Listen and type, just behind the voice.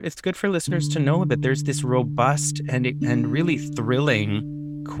It's good for listeners to know that there's this robust and really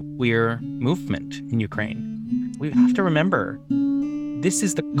thrilling queer movement in Ukraine. We have to remember this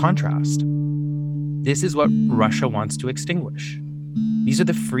is the contrast. This is what Russia wants to extinguish. These are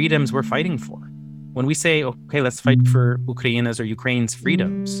the freedoms we're fighting for. When we say, okay, let's fight for Ukraine's or Ukraine's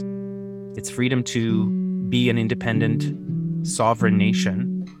freedoms, it's freedom to be an independent, sovereign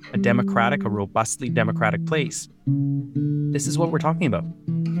nation, a robustly democratic place. This is what we're talking about.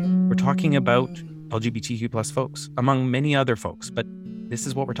 We're talking about LGBTQ plus folks, among many other folks, but this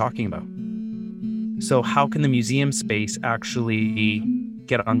is what we're talking about. So how can the museum space actually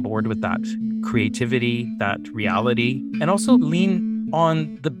get on board with that creativity, that reality, and also lean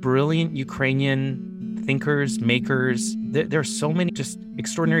on the brilliant Ukrainian thinkers, makers? There are so many just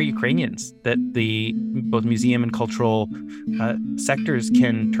extraordinary Ukrainians that the both museum and cultural sectors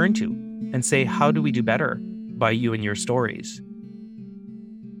can turn to and say, how do we do better by you and your stories?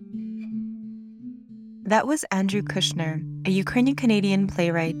 That was Andrew Kushner, a Ukrainian-Canadian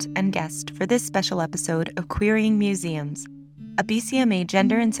playwright and guest for this special episode of Queering Museums, a BCMA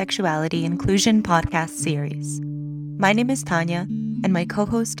Gender and Sexuality Inclusion podcast series. My name is Tanya, and my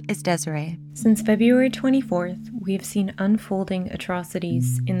co-host is Desiree. Since February 24th, we have seen unfolding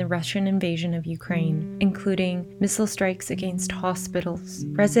atrocities in the Russian invasion of Ukraine, including missile strikes against hospitals,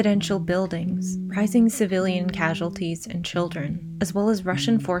 residential buildings, rising civilian casualties and children, as well as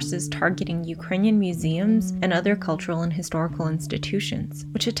Russian forces targeting Ukrainian museums and other cultural and historical institutions,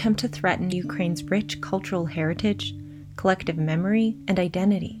 which attempt to threaten Ukraine's rich cultural heritage, collective memory, and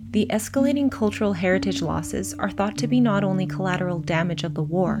identity. The escalating cultural heritage losses are thought to be not only collateral damage of the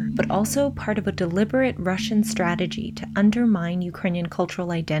war, but also part of a deliberate Russian strategy to undermine Ukrainian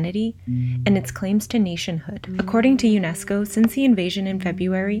cultural identity and its claims to nationhood. According to UNESCO, since the invasion in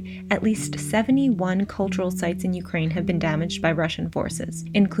February, at least 71 cultural sites in Ukraine have been damaged by Russian forces,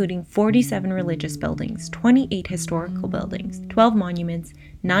 including 47 religious buildings, 28 historical buildings, 12 monuments,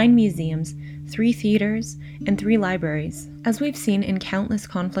 9 museums, 3 theaters, and 3 libraries. As we've seen in countless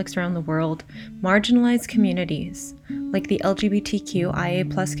conflicts around the world, marginalized communities, like the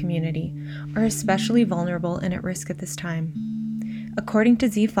LGBTQIA+ community, are especially vulnerable and at risk at this time. According to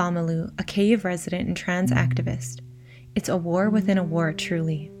Zee Famalu, a Kyiv resident and trans activist, it's a war within a war,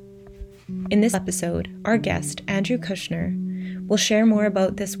 truly. In this episode, our guest, Andrew Kushner, will share more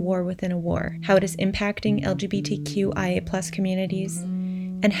about this war within a war, how it is impacting LGBTQIA+ communities,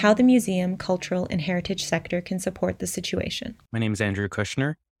 and how the museum, cultural, and heritage sector can support the situation. My name is Andrew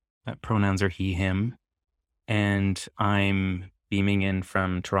Kushner. Pronouns are he, him. And I'm beaming in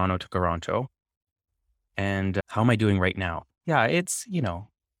from Toronto to Toronto. And how am I doing right now? Yeah, it's,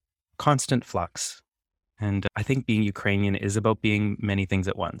 constant flux. And I think being Ukrainian is about being many things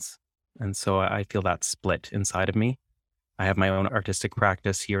at once. And so I feel that split inside of me. I have my own artistic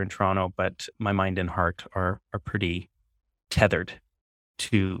practice here in Toronto, but my mind and heart are pretty tethered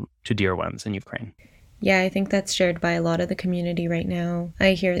to dear ones in Ukraine. Yeah, I think that's shared by a lot of the community right now.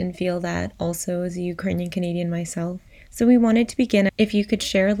 I hear and feel that also as a Ukrainian Canadian myself. So we wanted to begin, if you could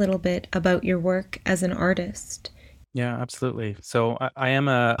share a little bit about your work as an artist. Yeah, absolutely. So I am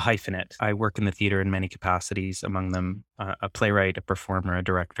a hyphenate. I work in the theater in many capacities, among them a playwright, a performer, a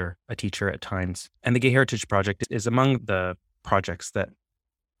director, a teacher at times. And the Gay Heritage Project is among the projects that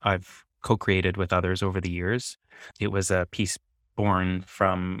I've co-created with others over the years. It was a piece born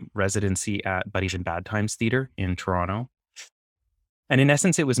from residency at Buddies in Bad Times Theatre in Toronto. And in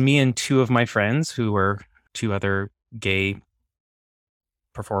essence, it was me and 2 of my friends who were 2 other gay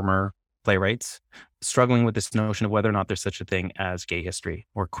performer playwrights struggling with this notion of whether or not there's such a thing as gay history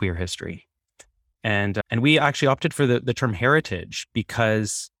or queer history. And we actually opted for the term heritage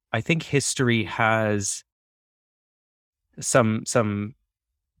because I think history has some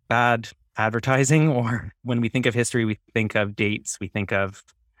bad advertising, or when we think of history, we think of dates, we think of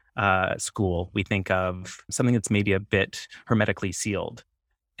school, we think of something that's maybe a bit hermetically sealed.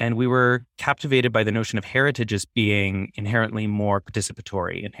 And we were captivated by the notion of heritage as being inherently more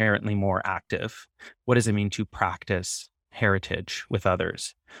participatory, inherently more active. What does it mean to practice heritage with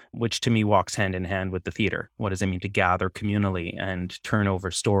others? Which to me walks hand in hand with the theater. What does it mean to gather communally and turn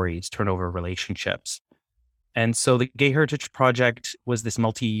over stories, turn over relationships? And so the Gay Heritage Project was this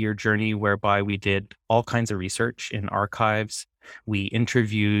multi-year journey whereby we did all kinds of research in archives. We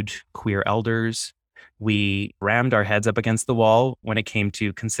interviewed queer elders. We rammed our heads up against the wall when it came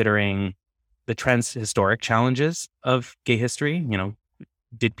to considering the transhistoric challenges of gay history.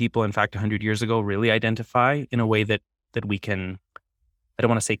 Did people, in fact, 100 years ago really identify in a way that we can, I don't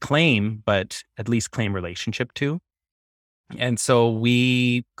want to say claim, but at least claim relationship to? And so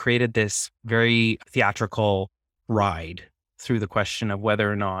we created this very theatrical ride through the question of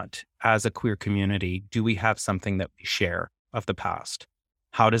whether or not, as a queer community, do we have something that we share of the past?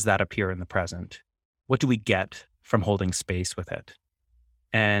 How does that appear in the present? What do we get from holding space with it?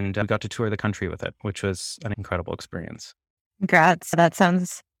 And I got to tour the country with it, which was an incredible experience. Congrats. That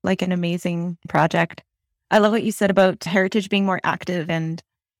sounds like an amazing project. I love what you said about heritage being more active, and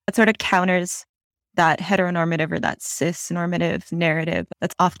that sort of counters that heteronormative or that cis-normative narrative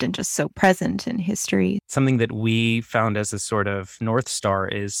that's often just so present in history. Something that we found as a sort of North Star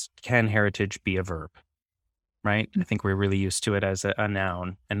is, can heritage be a verb? Right? I think we're really used to it as a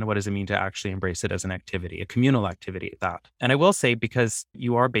noun. And what does it mean to actually embrace it as an activity, a communal activity at that? And I will say, because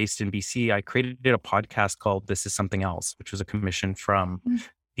you are based in BC, I created a podcast called This Is Something Else, which was a commission from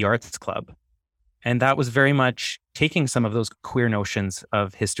the Arts Club. And that was very much taking some of those queer notions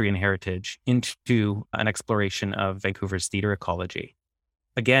of history and heritage into an exploration of Vancouver's theater ecology.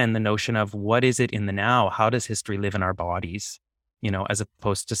 Again, the notion of what is it in the now? How does history live in our bodies, as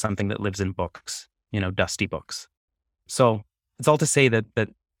opposed to something that lives in books, dusty books. So it's all to say that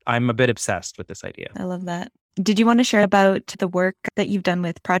I'm a bit obsessed with this idea. I love that. Did you want to share about the work that you've done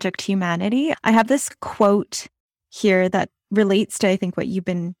with Project Humanity? I have this quote here that relates to, I think, what you've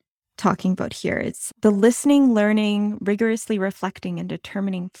been talking about here. It's the listening, learning, rigorously reflecting, and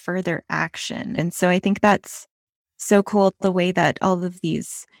determining further action. And so I think that's so cool, the way that all of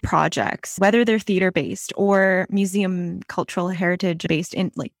these projects, whether they're theater-based or museum cultural heritage based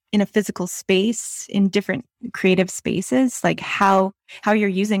in a physical space, in different creative spaces, like how you're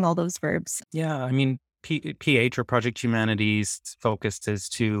using all those verbs. Yeah, I mean, PH or Project Humanity's focus is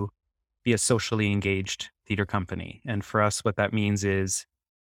to be a socially engaged theater company. And for us, what that means is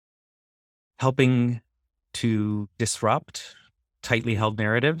helping to disrupt tightly held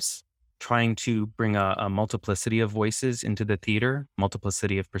narratives, trying to bring a multiplicity of voices into the theater,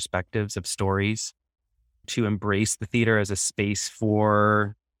 multiplicity of perspectives, of stories, to embrace the theater as a space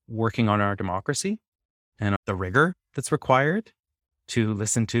for working on our democracy and the rigor that's required, to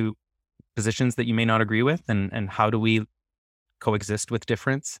listen to positions that you may not agree with, and how do we coexist with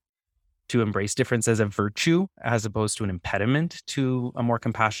difference, to embrace difference as a virtue as opposed to an impediment to a more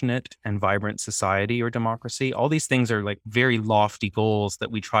compassionate and vibrant society or democracy. All these things are like very lofty goals that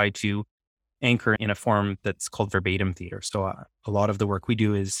we try to anchor in a form that's called verbatim theater. So a lot of the work we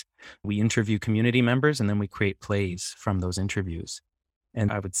do is we interview community members and then we create plays from those interviews.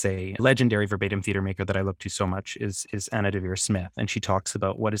 And I would say a legendary verbatim theater maker that I look to so much is Anna Deavere Smith. And she talks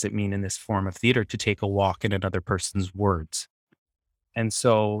about, what does it mean in this form of theater to take a walk in another person's words? And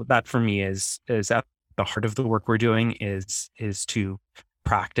so that for me is at the heart of the work we're doing, is to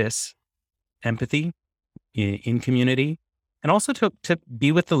practice empathy in community, and also to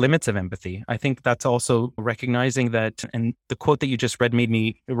be with the limits of empathy. I think that's also recognizing that, and the quote that you just read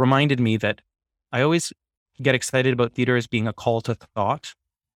reminded me that I always get excited about theater as being a call to thought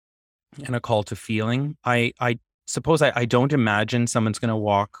and a call to feeling. I suppose I don't imagine someone's going to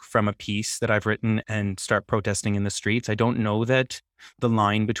walk from a piece that I've written and start protesting in the streets. I don't know that the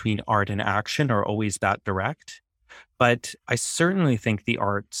line between art and action are always that direct, but I certainly think the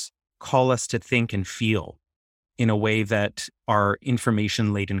arts call us to think and feel in a way that our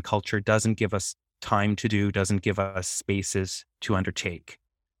information-laden culture doesn't give us time to do, doesn't give us spaces to undertake.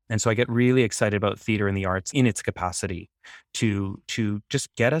 And so I get really excited about theater and the arts in its capacity to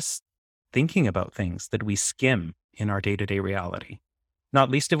just get us thinking about things that we skim in our day-to-day reality,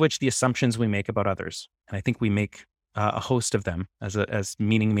 not least of which the assumptions we make about others. And I think we make a host of them as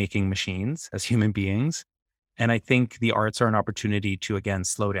meaning-making machines, as human beings. And I think the arts are an opportunity to, again,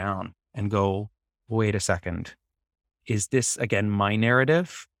 slow down and go, wait a second. Is this, again, my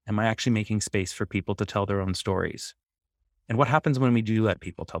narrative? Am I actually making space for people to tell their own stories? And what happens when we do let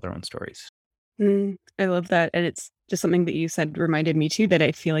people tell their own stories? I love that. And it's just something that you said reminded me too, that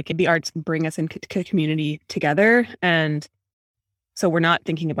I feel like the arts bring us in community together. And so we're not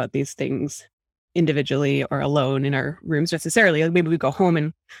thinking about these things individually or alone in our rooms necessarily. Like maybe we go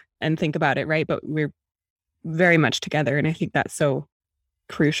home and think about it, right? But we're very much together. And I think that's so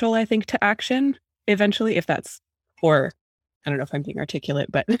crucial, I think, to action eventually, if that's, or I don't know if I'm being articulate,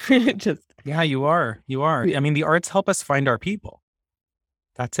 but just. Yeah, you are. I mean, the arts help us find our people.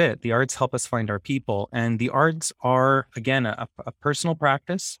 That's it. The arts help us find our people. And the arts are, again, a personal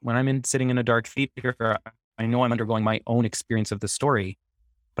practice. When I'm sitting in a dark theater, I know I'm undergoing my own experience of the story,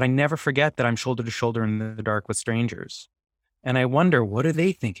 but I never forget that I'm shoulder to shoulder in the dark with strangers. And I wonder, what are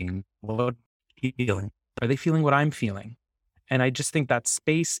they thinking? What are they feeling? Are they feeling what I'm feeling? And I just think that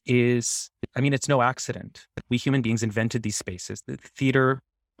space is, it's no accident. We human beings invented these spaces. The theater,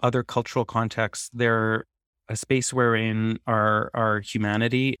 other cultural contexts, they're a space wherein our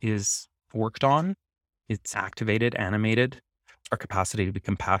humanity is worked on. It's activated, animated. our capacity to be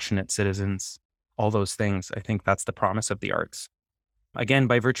compassionate citizens, all those things. I think that's the promise of the arts. Again,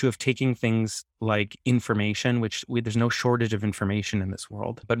 by virtue of taking things like information, which there's no shortage of information in this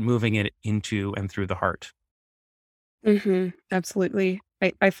world, but moving it into and through the heart. Absolutely.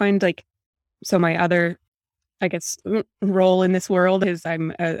 I find like, so my other, I guess, role in this world is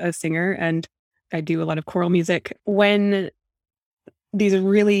I'm a singer and I do a lot of choral music. When these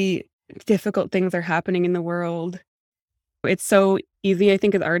really difficult things are happening in the world, it's so easy, I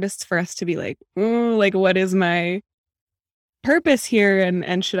think, as artists for us to be like, "Oh, like, what is my purpose here?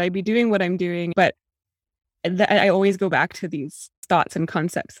 And should I be doing what I'm doing?" But I always go back to these thoughts and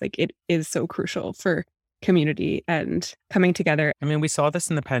concepts. Like, it is so crucial for community and coming together. I mean, we saw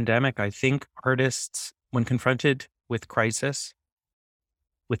this in the pandemic. I think artists, when confronted with crisis,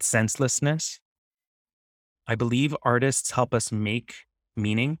 with senselessness, I believe artists help us make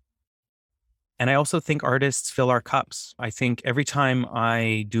meaning. And I also think artists fill our cups. I think every time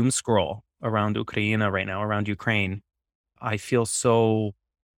I doom scroll around Ukraine right now, around Ukraine, I feel so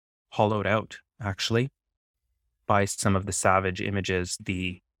hollowed out, actually, by some of the savage images,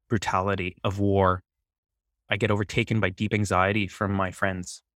 the brutality of war. I get overtaken by deep anxiety from my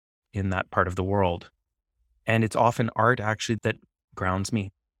friends in that part of the world. And it's often art actually that grounds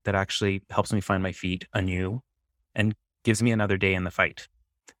me, that actually helps me find my feet anew and gives me another day in the fight.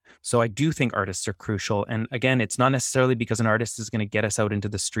 So I do think artists are crucial. And again, it's not necessarily because an artist is going to get us out into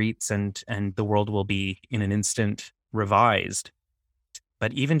the streets and the world will be in an instant revised,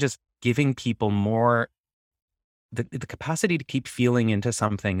 but even just giving people more the capacity to keep feeling into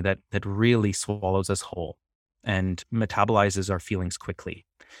something that really swallows us whole and metabolizes our feelings quickly.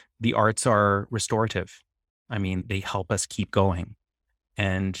 The arts are restorative. I mean, they help us keep going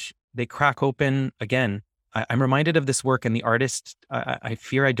and they crack open again. I'm reminded of this work and the artist, I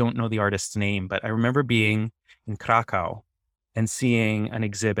fear I don't know the artist's name, but I remember being in Krakow and seeing an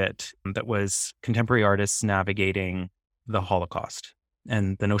exhibit that was contemporary artists navigating the Holocaust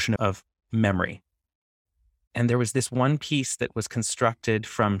and the notion of memory. And there was this one piece that was constructed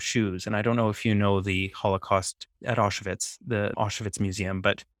from shoes. And I don't know if you know the Holocaust at Auschwitz, the Auschwitz Museum,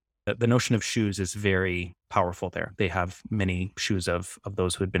 but the notion of shoes is very powerful there. They have many shoes of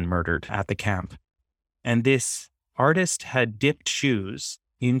those who had been murdered at the camp. And this artist had dipped shoes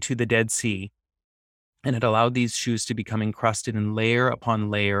into the Dead Sea and it allowed these shoes to become encrusted in layer upon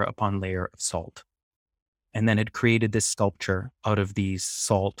layer upon layer of salt. And then it created this sculpture out of these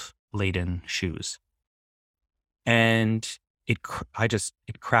salt-laden shoes. And it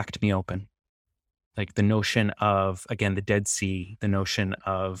cracked me open. Like the notion of, again, the Dead Sea, the notion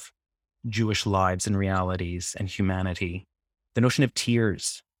of Jewish lives and realities and humanity, the notion of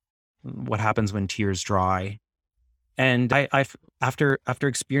tears, what happens when tears dry. And I've after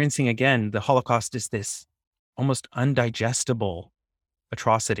experiencing again, the Holocaust is this almost undigestible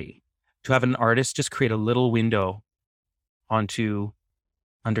atrocity. To have an artist just create a little window onto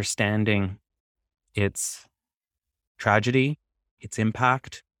understanding its tragedy, its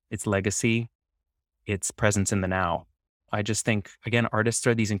impact, its legacy, its presence in the now. I just think, again, artists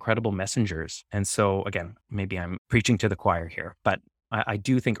are these incredible messengers. And so, again, maybe I'm preaching to the choir here, but I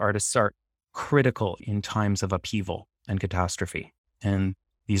do think artists are critical in times of upheaval and catastrophe. And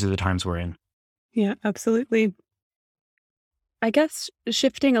these are the times we're in. Yeah, absolutely. I guess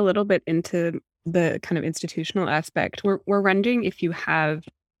shifting a little bit into the kind of institutional aspect, we're wondering if you have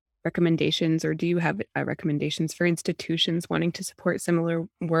recommendations, or do you have recommendations for institutions wanting to support similar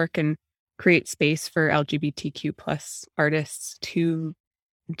work and create space for LGBTQ plus artists to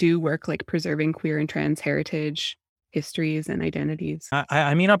do work like preserving queer and trans heritage, histories, and identities?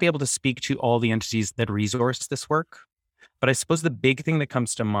 I may not be able to speak to all the entities that resource this work, but I suppose the big thing that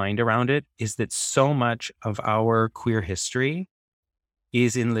comes to mind around it is that so much of our queer history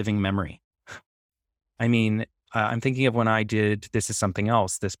is in living memory. I mean, I'm thinking of when I did This Is Something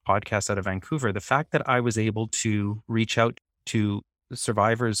Else, this podcast out of Vancouver, the fact that I was able to reach out to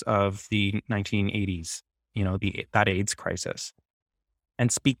survivors of the 1980s, that AIDS crisis,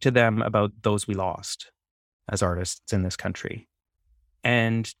 and speak to them about those we lost as artists in this country,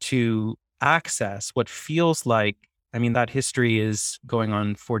 and to access what feels like, that history is going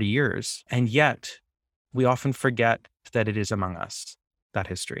on 40 years, and yet we often forget that it is among us, that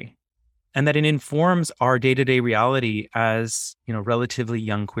history. And that it informs our day-to-day reality as, relatively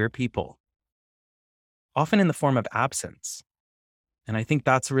young queer people, often in the form of absence. And I think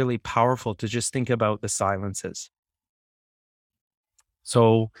that's really powerful to just think about the silences.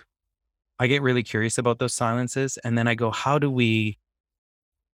 So I get really curious about those silences. And then I go, how do we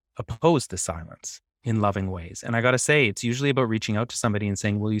oppose the silence in loving ways? And I got to say, it's usually about reaching out to somebody and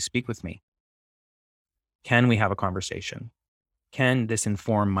saying, will you speak with me? Can we have a conversation? Can this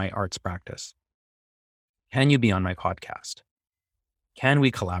inform my arts practice? Can you be on my podcast? Can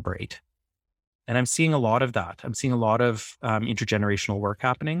we collaborate? And I'm seeing a lot of that. I'm seeing a lot of intergenerational work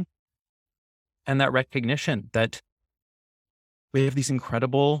happening, and that recognition that we have these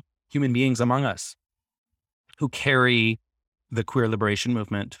incredible human beings among us who carry the queer liberation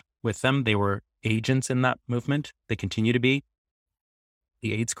movement with them. They were agents in that movement. They continue to be.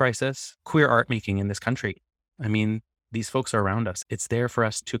 The AIDS crisis, queer art making in this country. I mean, these folks are around us. It's there for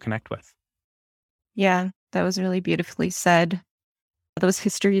us to connect with. Yeah, that was really beautifully said. Those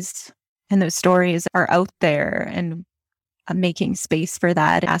histories and those stories are out there, and making space for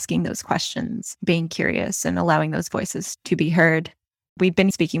that, asking those questions, being curious, and allowing those voices to be heard. We've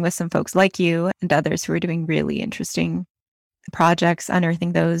been speaking with some folks like you and others who are doing really interesting projects,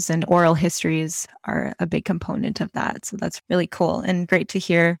 unearthing those, and oral histories are a big component of that. So that's really cool and great to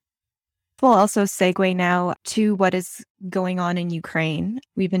hear. We'll also segue now to what is going on in Ukraine.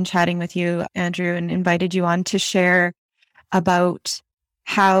 We've been chatting with you, Andrew, and invited you on to share about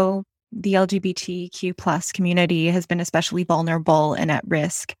how the LGBTQ plus community has been especially vulnerable and at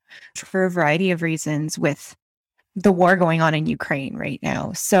risk for a variety of reasons with the war going on in Ukraine right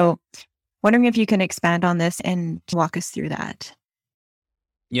now. So wondering if you can expand on this and walk us through that.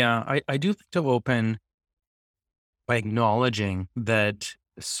 Yeah, I do think to open by acknowledging that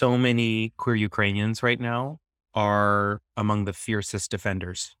so many queer Ukrainians right now are among the fiercest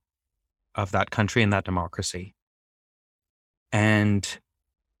defenders of that country and that democracy. And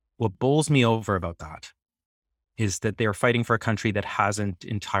what bowls me over about that is that they're fighting for a country that hasn't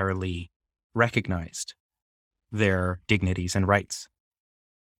entirely recognized their dignities and rights.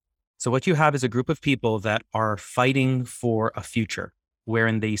 So what you have is a group of people that are fighting for a future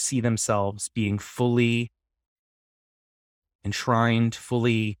wherein they see themselves being fully enshrined,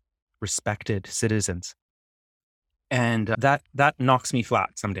 fully respected citizens. And that knocks me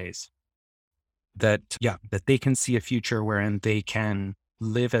flat some days. That they can see a future wherein they can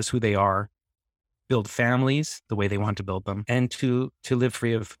live as who they are, build families the way they want to build them, and to live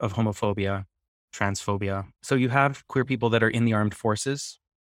free of homophobia, transphobia. So you have queer people that are in the armed forces.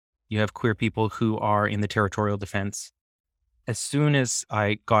 You have queer people who are in the territorial defense. As soon as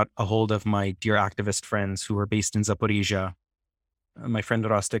I got a hold of my dear activist friends who were based in Zaporizhia, my friend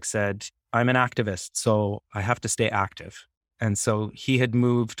Rostik said, I'm an activist, so I have to stay active. And so he had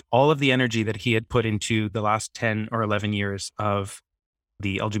moved all of the energy that he had put into the last 10 or 11 years of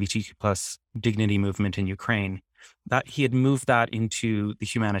the LGBTQ plus dignity movement in Ukraine, that he had moved that into the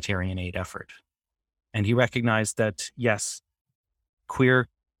humanitarian aid effort. And he recognized that, yes, queer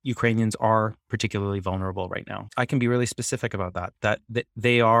Ukrainians are particularly vulnerable right now. I can be really specific about that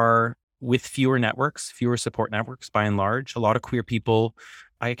they are with fewer networks, fewer support networks by and large. A lot of queer people,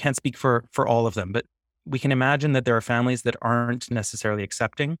 I can't speak for all of them, but we can imagine that there are families that aren't necessarily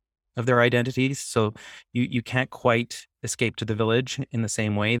accepting of their identities. So you can't quite escape to the village in the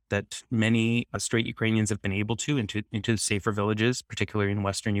same way that many straight Ukrainians have been able to into safer villages, particularly in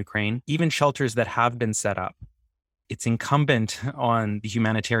Western Ukraine. Even shelters that have been set up, it's incumbent on the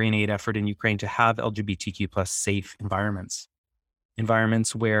humanitarian aid effort in Ukraine to have LGBTQ plus safe environments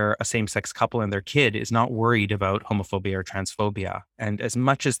where a same-sex couple and their kid is not worried about homophobia or transphobia. And as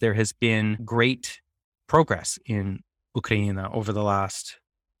much as there has been great progress in Ukraine over the last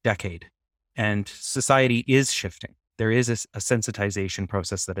decade, and society is shifting, there is a sensitization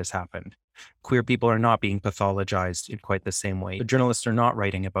process that has happened. Queer people are not being pathologized in quite the same way. The journalists are not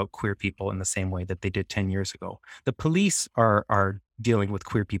writing about queer people in the same way that they did 10 years ago. The police are dealing with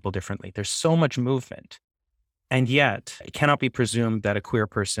queer people differently. There's so much movement. And yet, it cannot be presumed that a queer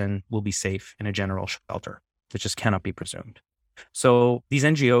person will be safe in a general shelter. It just cannot be presumed. So these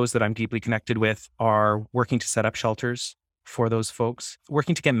NGOs that I'm deeply connected with are working to set up shelters for those folks,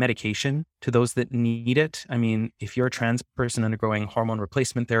 working to get medication to those that need it. I mean, if you're a trans person undergoing hormone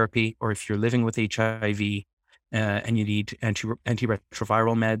replacement therapy, or if you're living with HIV and you need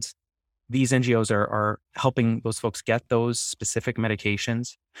antiretroviral meds, these NGOs are helping those folks get those specific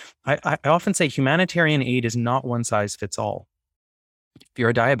medications. I often say humanitarian aid is not one size fits all. If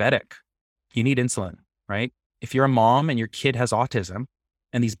you're a diabetic, you need insulin, right? If you're a mom and your kid has autism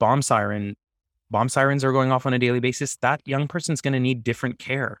and these bomb sirens are going off on a daily basis, that young person's going to need different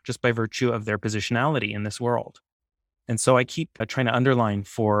care just by virtue of their positionality in this world. And so I keep trying to underline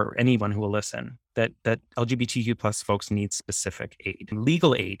for anyone who will listen that LGBTQ plus folks need specific aid,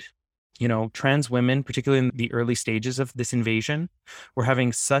 legal aid. You know, trans women, particularly in the early stages of this invasion, were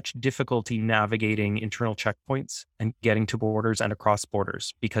having such difficulty navigating internal checkpoints and getting to borders and across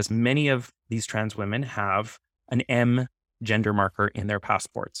borders because many of these trans women have an M gender marker in their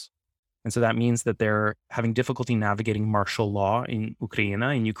passports. And so that means that they're having difficulty navigating martial law in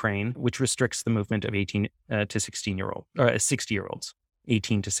Ukraine, which restricts the movement of 18 to 16-year-old or 60-year-olds,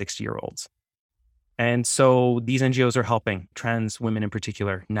 18 to 60-year-olds. And so these NGOs are helping trans women in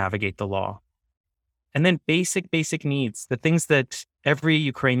particular navigate the law. And then basic needs, the things that every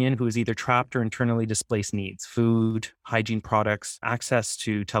Ukrainian who is either trapped or internally displaced needs: food, hygiene products, access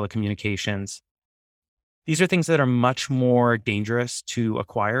to telecommunications. These are things that are much more dangerous to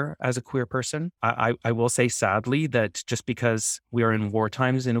acquire as a queer person. I will say sadly that just because we are in war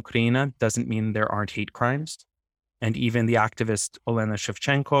times in Ukraine doesn't mean there aren't hate crimes. And even the activist Olena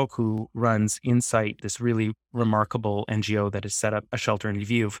Shevchenko, who runs Insight, this really remarkable NGO that has set up a shelter in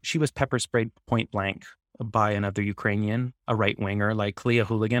Lviv, she was pepper sprayed point blank by another Ukrainian, a right-winger, likely a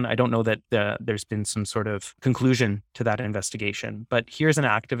hooligan. I don't know that there's been some sort of conclusion to that investigation. But here's an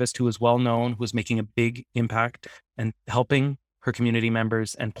activist who is well-known, who is making a big impact and helping her community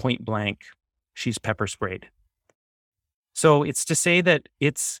members, and point blank, she's pepper sprayed. So it's to say that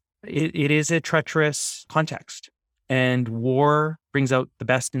it is a treacherous context. And war brings out the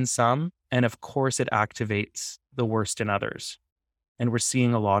best in some, and of course it activates the worst in others. And we're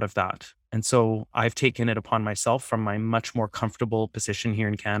seeing a lot of that. And so I've taken it upon myself from my much more comfortable position here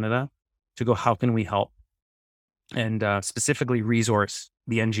in Canada to go, how can we help? And specifically resource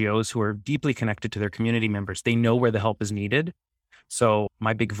the NGOs who are deeply connected to their community members. They know where the help is needed. So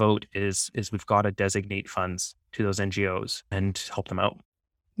my big vote is we've got to designate funds to those NGOs and help them out.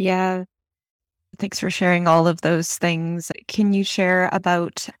 Yeah. Thanks for sharing all of those things. Can you share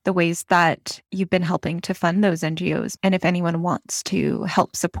about the ways that you've been helping to fund those NGOs, and if anyone wants to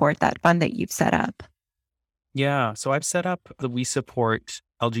help support that fund that you've set up? Yeah, so I've set up the We Support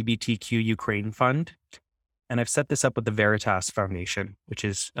LGBTQ Ukraine Fund, and I've set this up with the Veritas Foundation, which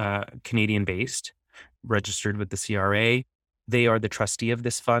is Canadian-based, registered with the CRA. They are the trustee of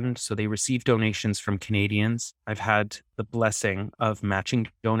this fund, so they receive donations from Canadians. I've had the blessing of matching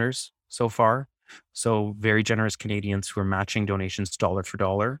donors so far. So very generous Canadians who are matching donations dollar for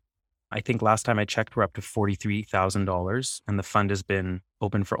dollar. I think last time I checked, we're up to $43,000, and the fund has been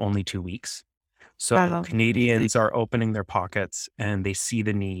open for only 2 weeks. So Wow. Canadians are opening their pockets and they see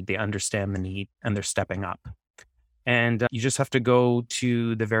the need, they understand the need, and they're stepping up. And you just have to go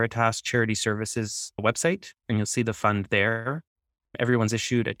to the Veritas Charity Services website and you'll see the fund there. Everyone's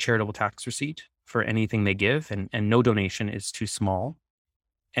issued a charitable tax receipt for anything they give, and no donation is too small.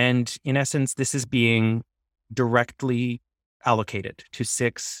 And in essence, this is being directly allocated to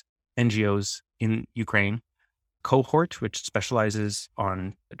 6 NGOs in Ukraine. Cohort, which specializes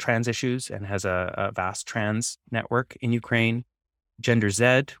on trans issues and has a vast trans network in Ukraine. Gender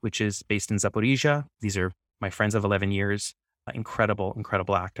Z, which is based in Zaporizhia. These are my friends of 11 years, incredible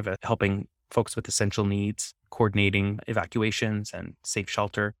activists, helping folks with essential needs, coordinating evacuations and safe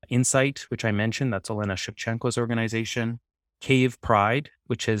shelter. Insight, which I mentioned, that's Olena Shevchenko's organization. Cave Pride,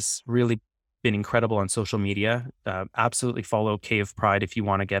 which has really been incredible on social media. Absolutely follow Cave Pride if you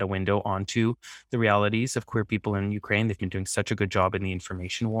want to get a window onto the realities of queer people in Ukraine. They've been doing such a good job in the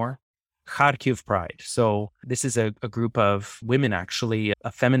information war. Kharkiv Pride. So this is a group of women, actually,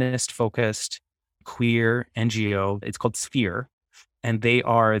 a feminist-focused queer NGO. It's called Sphere. And they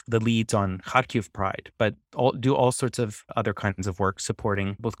are the leads on Kharkiv Pride, but do all sorts of other kinds of work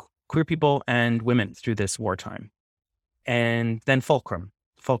supporting both queer people and women through this wartime. And then Fulcrum.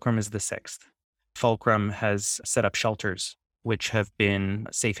 Fulcrum is the 6th. Fulcrum has set up shelters, which have been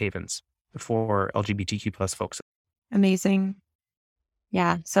safe havens for LGBTQ plus folks. Amazing.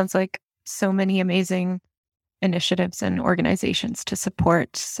 Yeah, sounds like so many amazing initiatives and organizations to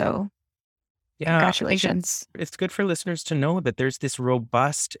support. So Yeah, congratulations. It's good for listeners to know that there's this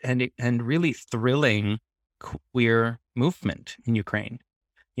robust and really thrilling queer movement in Ukraine.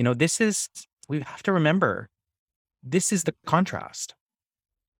 You know, we have to remember, this is the contrast.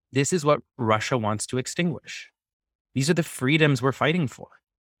 This is what Russia wants to extinguish. These are the freedoms we're fighting for.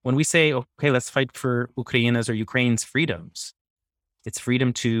 When we say, okay, let's fight for Ukraine's or Ukraine's freedoms, it's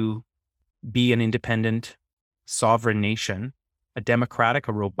freedom to be an independent, sovereign nation, a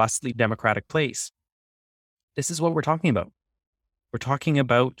robustly democratic place. This is what we're talking about. We're talking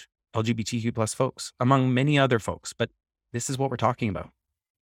about LGBTQ plus folks, among many other folks, but this is what we're talking about.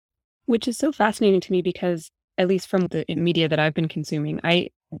 Which is so fascinating to me because, at least from the media that I've been consuming,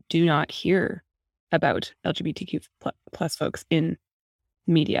 I do not hear about LGBTQ plus folks in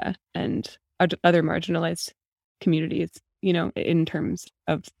media and other marginalized communities, you know, in terms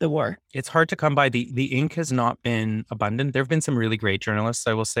of the war. It's hard to come by. The ink has not been abundant. There have been some really great journalists,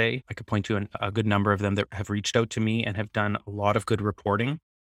 I will say. I could point to a good number of them that have reached out to me and have done a lot of good reporting.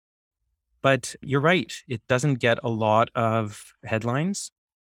 But you're right. It doesn't get a lot of headlines.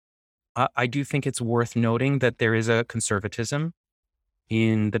 I do think it's worth noting that there is a conservatism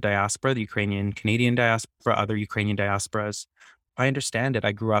in the diaspora, the Ukrainian Canadian diaspora, other Ukrainian diasporas. I understand it.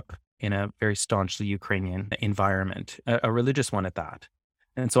 I grew up in a very staunchly Ukrainian environment, a religious one at that.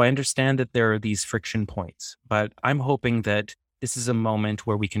 And so I understand that there are these friction points, but I'm hoping that this is a moment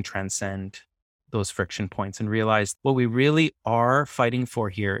where we can transcend those friction points and realize what we really are fighting for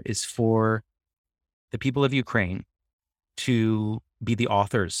here is for the people of Ukraine to be the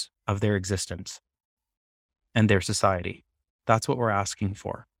authors of their existence and their society. That's what we're asking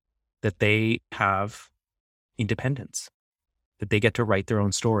for, that they have independence, that they get to write their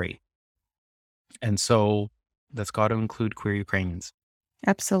own story. And so that's got to include queer Ukrainians.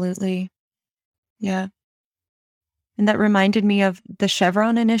 Absolutely. Yeah. And that reminded me of the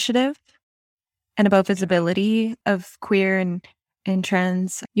Chevron Initiative and about visibility of queer and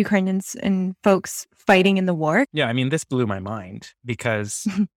trans Ukrainians and folks fighting in the war. Yeah, I mean, this blew my mind because,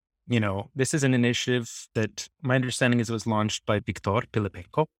 this is an initiative that my understanding is it was launched by Viktor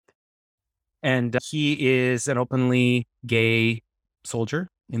Pilipenko. And he is an openly gay soldier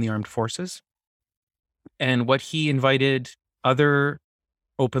in the armed forces. And what he invited other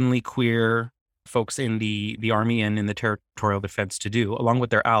openly queer folks in the army and in the territorial defense to do, along with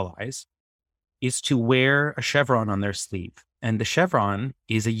their allies, is to wear a chevron on their sleeve. And the chevron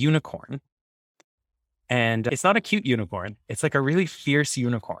is a unicorn. And it's not a cute unicorn. It's like a really fierce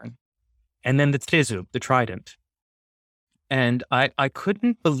unicorn. And then the trezub, the trident. And I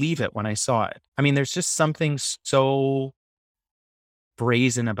couldn't believe it when I saw it. I mean, there's just something so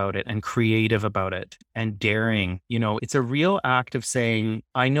brazen about it and creative about it and daring. It's a real act of saying,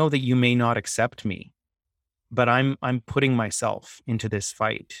 I know that you may not accept me, but I'm putting myself into this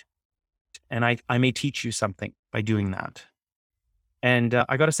fight. And I may teach you something by doing that. And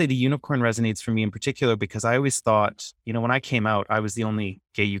I got to say, the unicorn resonates for me in particular because I always thought, when I came out, I was the only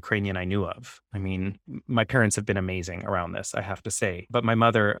gay Ukrainian I knew of. I mean, my parents have been amazing around this, I have to say. But my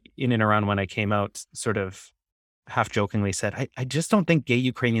mother, in and around when I came out, sort of half jokingly said, I just don't think gay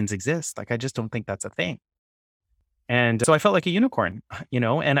Ukrainians exist. Like, I just don't think that's a thing. And so I felt like a unicorn,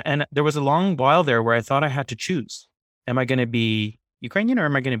 and there was a long while there where I thought I had to choose. Am I going to be Ukrainian or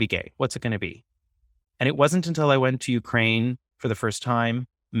am I going to be gay? What's it going to be? And it wasn't until I went to Ukraine for the first time,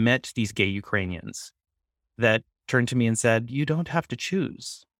 met these gay Ukrainians that turned to me and said, you don't have to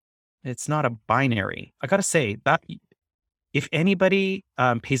choose. It's not a binary. I got to say that if anybody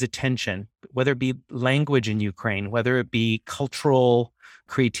pays attention, whether it be language in Ukraine, whether it be cultural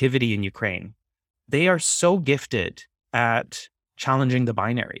creativity in Ukraine, they are so gifted at challenging the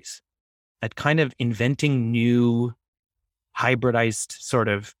binaries, at kind of inventing new hybridized sort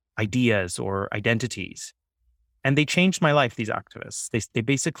of ideas or identities. And they changed my life, these activists. They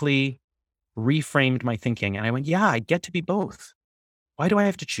basically reframed my thinking. And I went, yeah, I get to be both. Why do I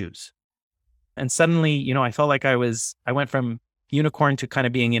have to choose? And suddenly, I felt like I went from unicorn to kind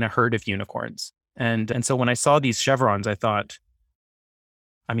of being in a herd of unicorns. And so when I saw these chevrons, I thought,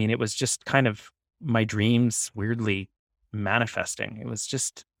 I mean, it was just kind of my dreams weirdly manifesting. It was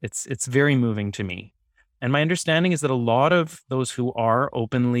just, it's very moving to me. And my understanding is that a lot of those who are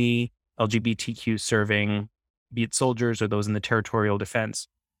openly LGBTQ serving, be it soldiers or those in the territorial defense,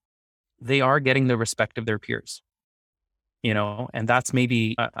 they are getting the respect of their peers, and that's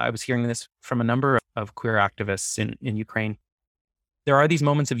maybe, I was hearing this from a number of queer activists in Ukraine. There are these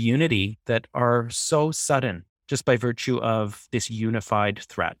moments of unity that are so sudden just by virtue of this unified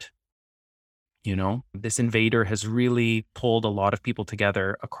threat. This invader has really pulled a lot of people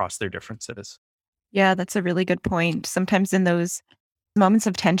together across their differences. Yeah, that's a really good point. Sometimes in those moments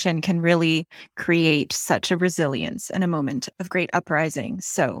of tension can really create such a resilience and a moment of great uprising.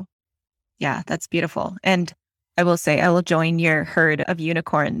 So yeah, that's beautiful. And I will say, I will join your herd of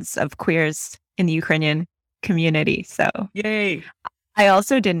unicorns of queers in the Ukrainian community. So yay. I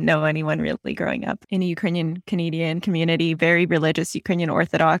also didn't know anyone really growing up in a Ukrainian Canadian community, very religious Ukrainian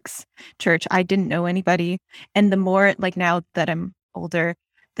Orthodox church. I didn't know anybody. And the more, like now that I'm older,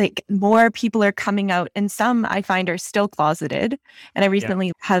 like more people are coming out, and some I find are still closeted. And I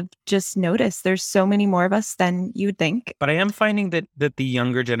recently have just noticed there's so many more of us than you'd think. But I am finding that the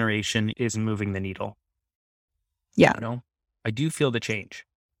younger generation is moving the needle. Yeah. I do feel the change.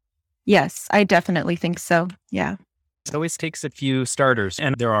 Yes, I definitely think so. Yeah. It always takes a few starters.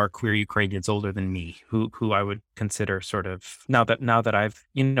 And there are queer Ukrainians older than me who I would consider sort of, now that I've,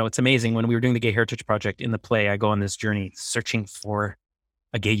 it's amazing. When we were doing the Gay Heritage Project in the play, I go on this journey searching for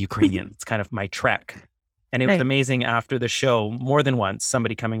a gay Ukrainian. It's kind of my trek. And it was amazing after the show, more than once,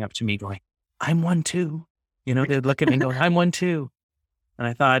 somebody coming up to me going, I'm one too. They'd look at me and go, I'm one too. And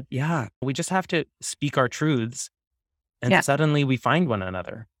I thought, yeah, we just have to speak our truths. And suddenly we find one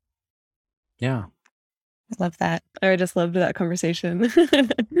another. Yeah. I love that. I just loved that conversation.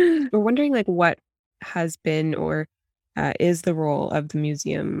 We're wondering like what has been or is the role of the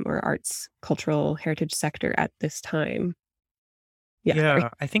museum or arts cultural heritage sector at this time? Yeah, sorry. Yeah,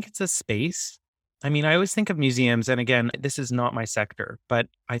 I think it's a space. I mean, I always think of museums, and again, this is not my sector, but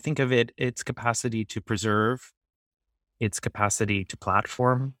I think of its capacity to preserve, its capacity to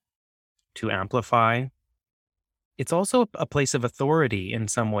platform, to amplify. It's also a place of authority in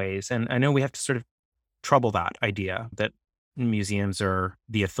some ways. And I know we have to sort of trouble that idea that museums are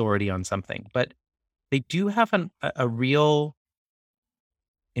the authority on something, but they do have a real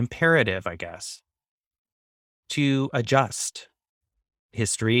imperative, I guess, to adjust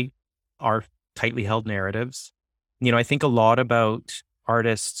history, our tightly held narratives. I think a lot about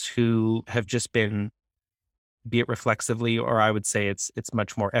artists who have just been, be it reflexively, or I would say it's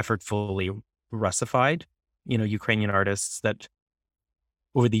much more effortfully Russified. Ukrainian artists that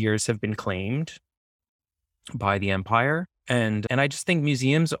over the years have been claimed by the empire. And I just think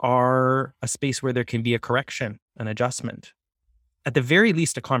museums are a space where there can be a correction, an adjustment, at the very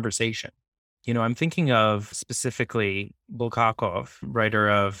least, a conversation. I'm thinking of specifically Bulgakov, writer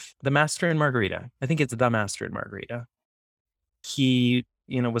of The Master and Margarita. I think it's The Master and Margarita. He,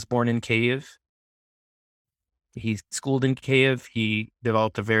 was born in Kiev. He schooled in Kiev. He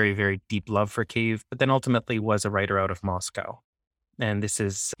developed a very, very deep love for Kiev, but then ultimately was a writer out of Moscow. And this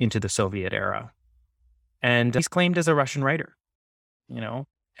is into the Soviet era. And he's claimed as a Russian writer,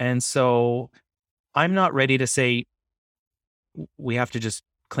 And so I'm not ready to say we have to just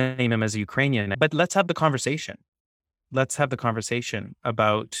claim him as a Ukrainian, but let's have the conversation. Let's have the conversation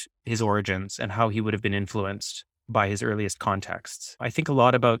about his origins and how he would have been influenced by his earliest contexts. I think a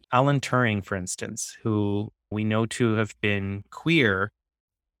lot about Alan Turing, for instance, who we know to have been queer.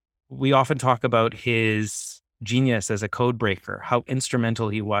 We often talk about his genius as a code breaker, how instrumental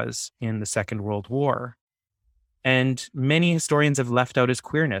he was in the Second World War. And many historians have left out his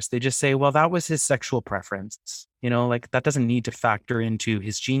queerness. They just say, well, that was his sexual preference. That doesn't need to factor into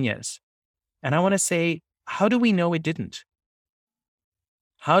his genius. And I want to say, how do we know it didn't?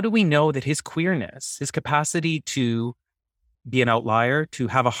 How do we know that his queerness, his capacity to be an outlier, to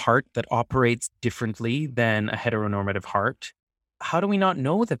have a heart that operates differently than a heteronormative heart, how do we not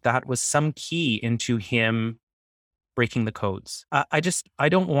know that that was some key into him breaking the codes? I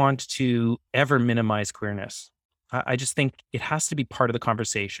don't want to ever minimize queerness. I just think it has to be part of the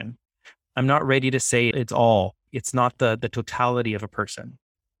conversation. I'm not ready to say it's not the totality of a person,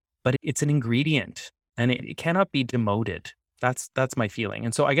 but it's an ingredient and it cannot be demoted. That's my feeling.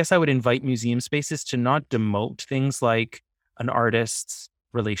 And so I guess I would invite museum spaces to not demote things like an artist's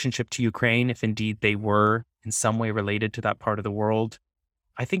relationship to Ukraine, if indeed they were in some way related to that part of the world.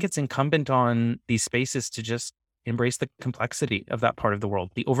 I think it's incumbent on these spaces to just embrace the complexity of that part of the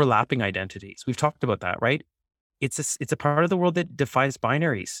world, the overlapping identities. We've talked about that, right? It's a part of the world that defies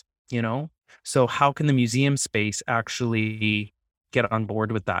binaries, So how can the museum space actually get on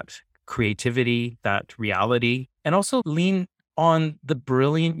board with that creativity, that reality, and also lean on the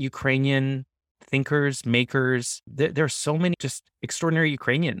brilliant Ukrainian thinkers, makers? There are so many just extraordinary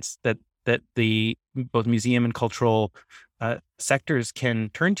Ukrainians that the both museum and cultural sectors can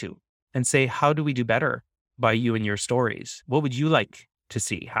turn to and say, how do we do better by you and your stories? What would you like to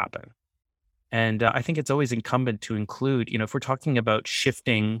see happen? And I think it's always incumbent to include, if we're talking about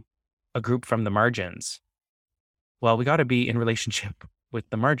shifting a group from the margins, well, we got to be in relationship with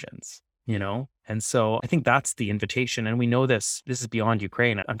the margins, And so I think that's the invitation. And we know this is beyond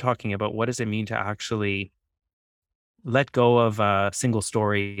Ukraine. I'm talking about what does it mean to actually let go of a single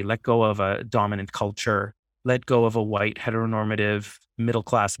story, let go of a dominant culture, let go of a white heteronormative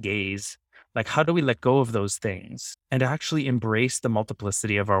middle-class gaze. Like, how do we let go of those things and actually embrace the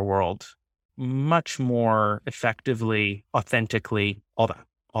multiplicity of our world much more effectively, authentically, all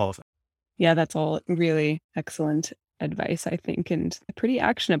of it. Yeah, that's all really excellent advice, I think, and pretty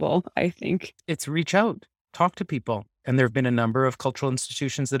actionable, I think. It's reach out, talk to people. And there have been a number of cultural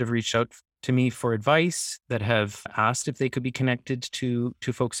institutions that have reached out to me for advice, that have asked if they could be connected to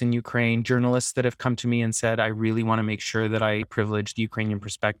folks in Ukraine, journalists that have come to me and said, I really want to make sure that I privilege the Ukrainian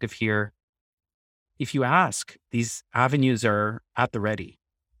perspective here. If you ask, these avenues are at the ready.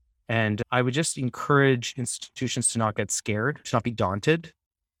 And I would just encourage institutions to not get scared, to not be daunted,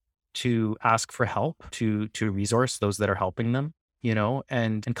 to ask for help, to resource those that are helping them,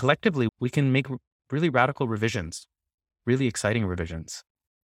 and collectively we can make really radical revisions, really exciting revisions.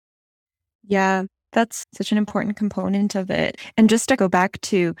 Yeah, that's such an important component of it. And just to go back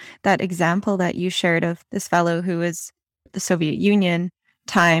to that example that you shared of this fellow who was the Soviet Union,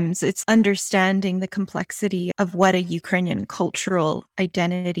 times. It's understanding the complexity of what a Ukrainian cultural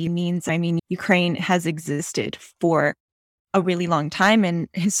identity means. I mean, Ukraine has existed for a really long time, and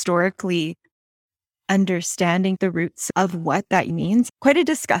historically understanding the roots of what that means, quite a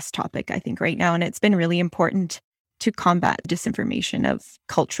discussed topic, I think, right now. And it's been really important to combat disinformation of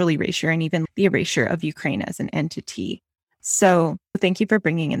cultural erasure and even the erasure of Ukraine as an entity. So thank you for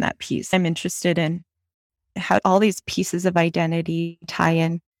bringing in that piece. I'm interested in how all these pieces of identity tie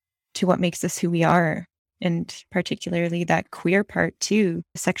in to what makes us who we are, and particularly that queer part too,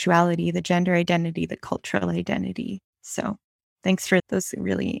 the sexuality, the gender identity, the cultural identity. So thanks for those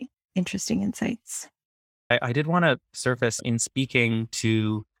really interesting insights. I did want to surface in speaking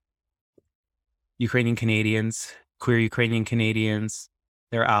to Ukrainian Canadians, queer Ukrainian Canadians,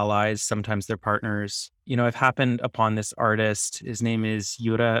 their allies, sometimes their partners. I've happened upon this artist. His name is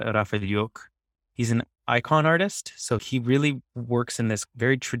Yura Rafaliuk. He's an icon artist. So he really works in this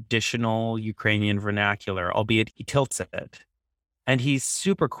very traditional Ukrainian vernacular, albeit he tilts it. And he's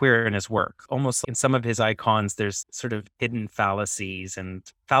super queer in his work. Almost in some of his icons, there's sort of hidden fallacies and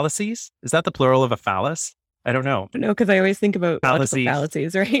fallacies. Is that the plural of a phallus? I don't know. No, because I always think about Fallacies.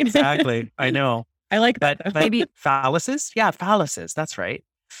 fallacies, right? Exactly. I know. I like that. But maybe phalluses? Yeah, phalluses. That's right.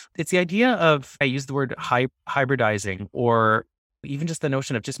 It's the idea of, I use the word hybridizing, or even just the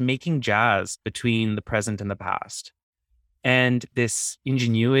notion of just making jazz between the present and the past. And this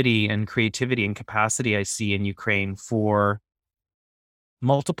ingenuity and creativity and capacity I see in Ukraine for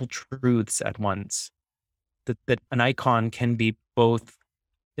multiple truths at once. That an icon can be both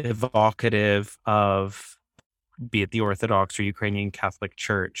evocative of, be it the Orthodox or Ukrainian Catholic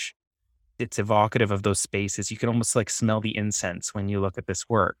Church. It's evocative of those spaces. You can almost like smell the incense when you look at this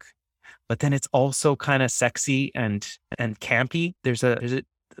work. But then it's also kind of sexy and campy. There's a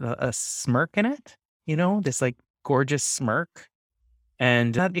smirk in it, this like gorgeous smirk.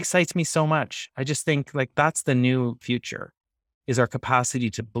 And that excites me so much. I just think like that's the new future, is our capacity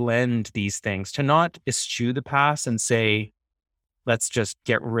to blend these things, to not eschew the past and say, let's just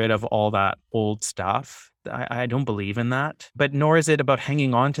get rid of all that old stuff. I don't believe in that, but nor is it about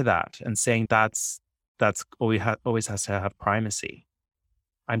hanging on to that and saying that's always has to have primacy.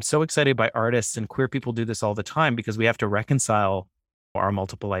 I'm so excited by artists, and queer people do this all the time because we have to reconcile our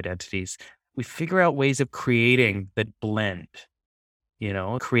multiple identities. We figure out ways of creating that blend,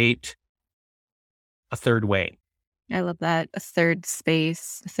 create a third way. I love that. A third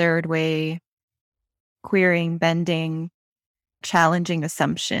space, a third way, queering, bending, challenging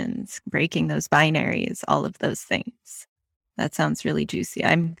assumptions, breaking those binaries, all of those things. That sounds really juicy.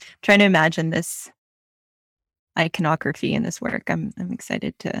 I'm trying to imagine this iconography in this work. I'm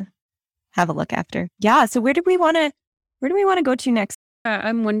excited to have a look after. Yeah. So where do we want to go to next?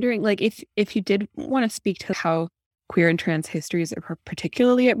 I'm wondering, like, if you did want to speak to how queer and trans histories are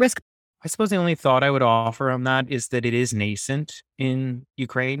particularly at risk. I suppose the only thought I would offer on that is that it is nascent in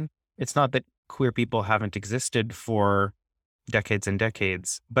Ukraine. It's not that queer people haven't existed for decades and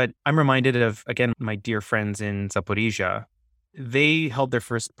decades, but I'm reminded of, again, my dear friends in Zaporizhia. They held their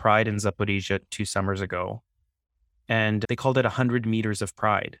first Pride in Zaporizhia 2 summers ago, and they called it 100 meters of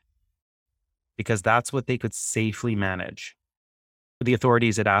pride because that's what they could safely manage. The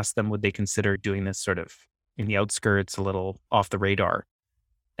authorities had asked them, would they consider doing this sort of in the outskirts, a little off the radar?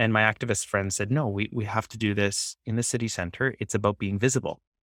 And my activist friend said, no, we have to do this in the city center. It's about being visible.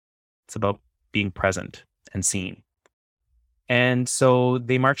 It's about being present and seen. And so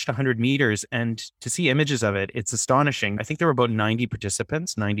they marched 100 meters, and to see images of it, it's astonishing. I think there were about 90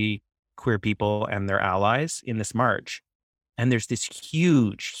 participants, 90 queer people and their allies in this march. And there's this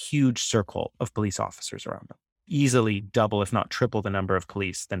huge, huge circle of police officers around them, easily double, if not triple the number of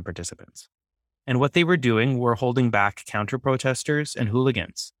police than participants. And what they were doing were holding back counter-protesters and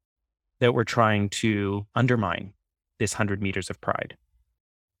hooligans that were trying to undermine this 100 meters of pride.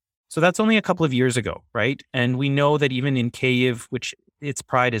 So that's only a couple of years ago, right? And we know that even in Kyiv, which its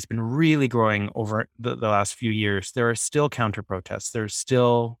pride has been really growing over the last few years, there are still counter-protests. There's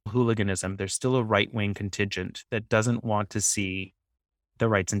still hooliganism. There's still a right-wing contingent that doesn't want to see the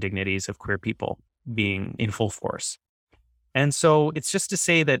rights and dignities of queer people being in full force. And so it's just to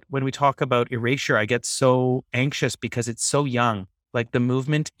say that when we talk about erasure, I get so anxious because it's so young. Like the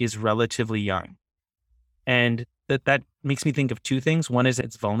movement is relatively young. And that makes me think of 2 things. One is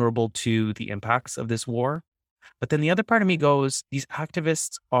it's vulnerable to the impacts of this war. But then the other part of me goes, these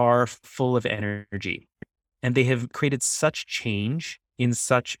activists are full of energy and they have created such change in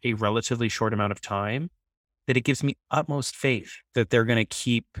such a relatively short amount of time that it gives me utmost faith that they're going to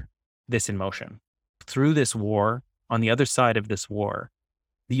keep this in motion. Through this war, on the other side of this war,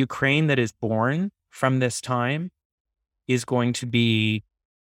 the Ukraine that is born from this time is going to be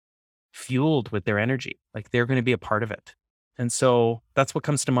fueled with their energy. Like they're going to be a part of it. And so that's what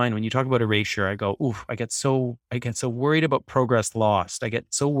comes to mind when you talk about erasure. I go, oof, I get so worried about progress lost. I get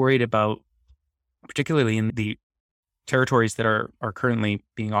so worried about, particularly in the territories that are currently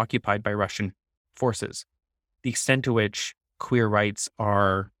being occupied by Russian forces, the extent to which queer rights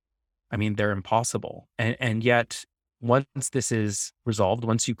are, I mean, they're impossible. And yet, once this is resolved,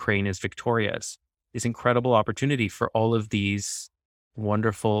 once Ukraine is victorious, this incredible opportunity for all of these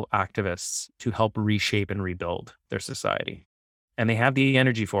wonderful activists to help reshape and rebuild their society. And they have the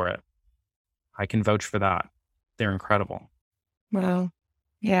energy for it. I can vouch for that. They're incredible. Wow.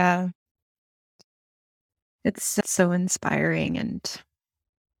 Yeah. It's so inspiring and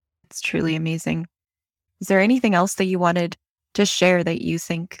it's truly amazing. Is there anything else that you wanted to share that you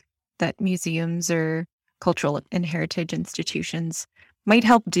think that museums or cultural and heritage institutions might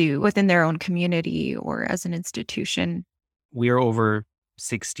help do within their own community or as an institution? We are over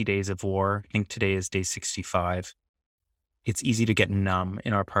 60 days of war. I think today is day 65. It's easy to get numb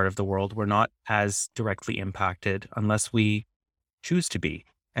in our part of the world. We're not as directly impacted unless we choose to be.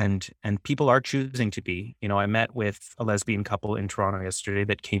 And people are choosing to be. You know, I met with a lesbian couple in Toronto yesterday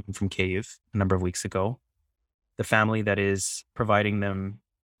that came from Kyiv a number of weeks ago. The family that is providing them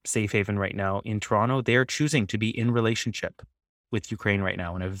safe haven right now in Toronto, they're choosing to be in relationship with Ukraine right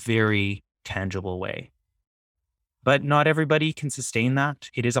now in a very tangible way. But not everybody can sustain that.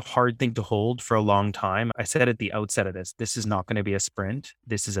 It is a hard thing to hold for a long time. I said at the outset of this is not going to be a sprint.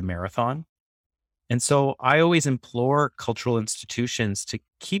 This is a marathon. And so I always implore cultural institutions to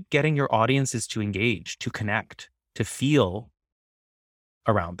keep getting your audiences to engage, to connect, to feel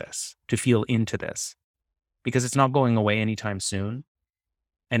around this, to feel into this, because it's not going away anytime soon.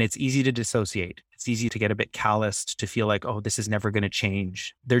 And it's easy to dissociate. It's easy to get a bit calloused, to feel like, oh, this is never going to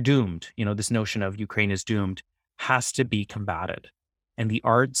change. They're doomed. You know, this notion of Ukraine is doomed has to be combated. And the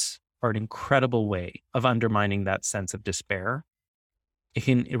arts are an incredible way of undermining that sense of despair. It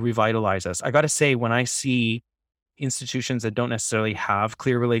can revitalize us. I got to say, when I see institutions that don't necessarily have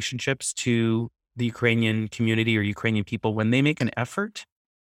clear relationships to the Ukrainian community or Ukrainian people, when they make an effort,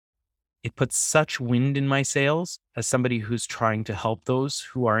 it puts such wind in my sails as somebody who's trying to help those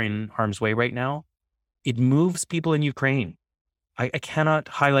who are in harm's way right now. It moves people in Ukraine. I cannot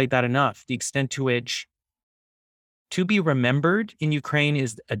highlight that enough. The extent to which to be remembered in Ukraine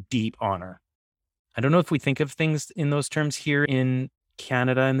is a deep honor. I don't know if we think of things in those terms here in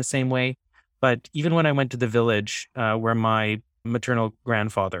Canada in the same way, but even when I went to the village where my maternal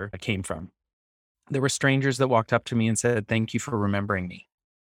grandfather came from, there were strangers that walked up to me and said, "Thank you for remembering me."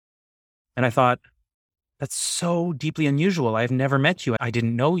 And I thought, that's so deeply unusual. I've never met you. I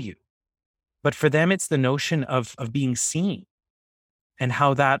didn't know you. But for them, it's the notion of being seen and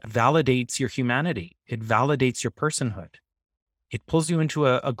how that validates your humanity. It validates your personhood. It pulls you into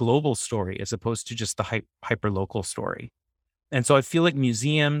a global story as opposed to just the hyper-local story. And so I feel like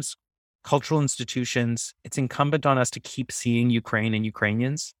museums, cultural institutions, it's incumbent on us to keep seeing Ukraine and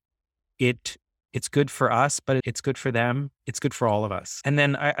Ukrainians. It's good for us, but it's good for them. It's good for all of us. And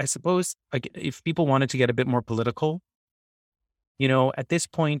then I suppose if people wanted to get a bit more political, you know, at this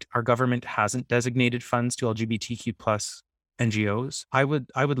point, our government hasn't designated funds to LGBTQ plus NGOs. I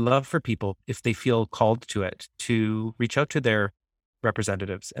would love for people, if they feel called to it, to reach out to their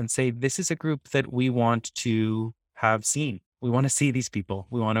representatives and say, this is a group that we want to have seen. We want to see these people.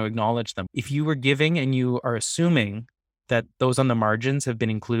 We want to acknowledge them. If you were giving and you are assuming that those on the margins have been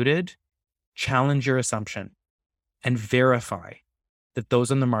included, challenge your assumption and verify that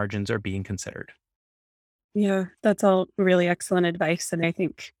those on the margins are being considered. Yeah, that's all really excellent advice. And I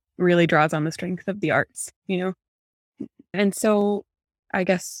think really draws on the strength of the arts, you know? And so I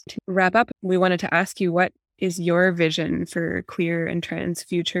guess to wrap up, we wanted to ask you, what is your vision for queer and trans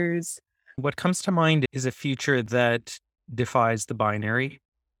futures? What comes to mind is a future that defies the binary,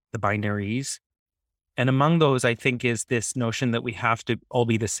 the binaries. And among those, I think, is this notion that we have to all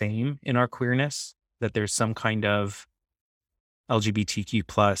be the same in our queerness, that there's some kind of LGBTQ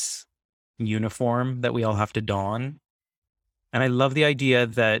plus uniform that we all have to don. And I love the idea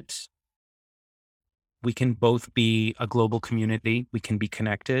that we can both be a global community, we can be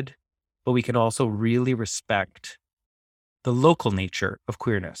connected, but we can also really respect the local nature of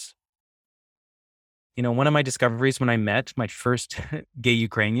queerness. You know, one of my discoveries when I met my first gay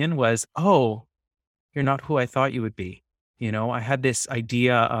Ukrainian was, oh, you're not who I thought you would be. You know, I had this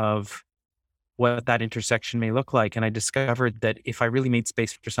idea of what that intersection may look like. And I discovered that if I really made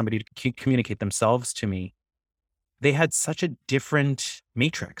space for somebody to communicate themselves to me, they had such a different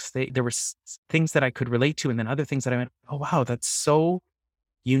matrix. There were things that I could relate to, and then other things that I went, oh, wow, that's so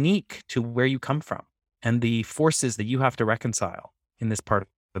unique to where you come from and the forces that you have to reconcile in this part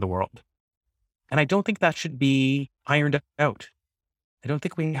the world. And I don't think that should be ironed out. I don't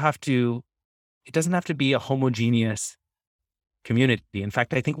think it doesn't have to be a homogeneous community. In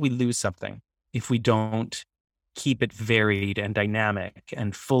fact, I think we lose something if we don't keep it varied and dynamic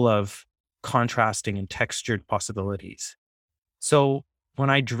and full of contrasting and textured possibilities. So when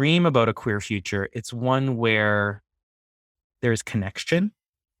I dream about a queer future, it's one where there's connection,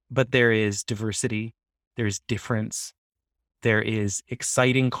 but there is diversity, there's difference, there is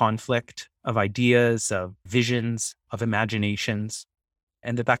exciting conflict of ideas, of visions, of imaginations,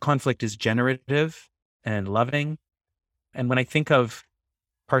 and that conflict is generative and loving. And when I think of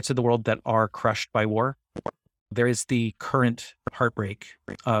parts of the world that are crushed by war, there is the current heartbreak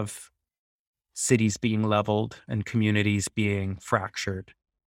of cities being leveled and communities being fractured.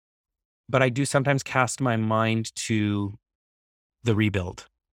 But I do sometimes cast my mind to the rebuild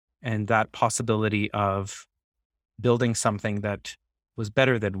and that possibility of building something that was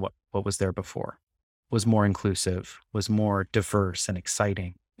better than what was there before, was more inclusive, was more diverse and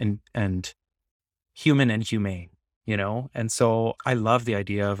exciting and human and humane, you know? And so I love the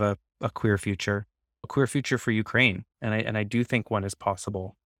idea of a queer future for Ukraine. And I do think one is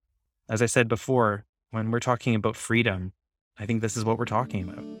possible. As I said before, when we're talking about freedom, I think this is what we're talking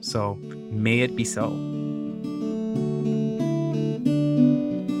about. So may it be so.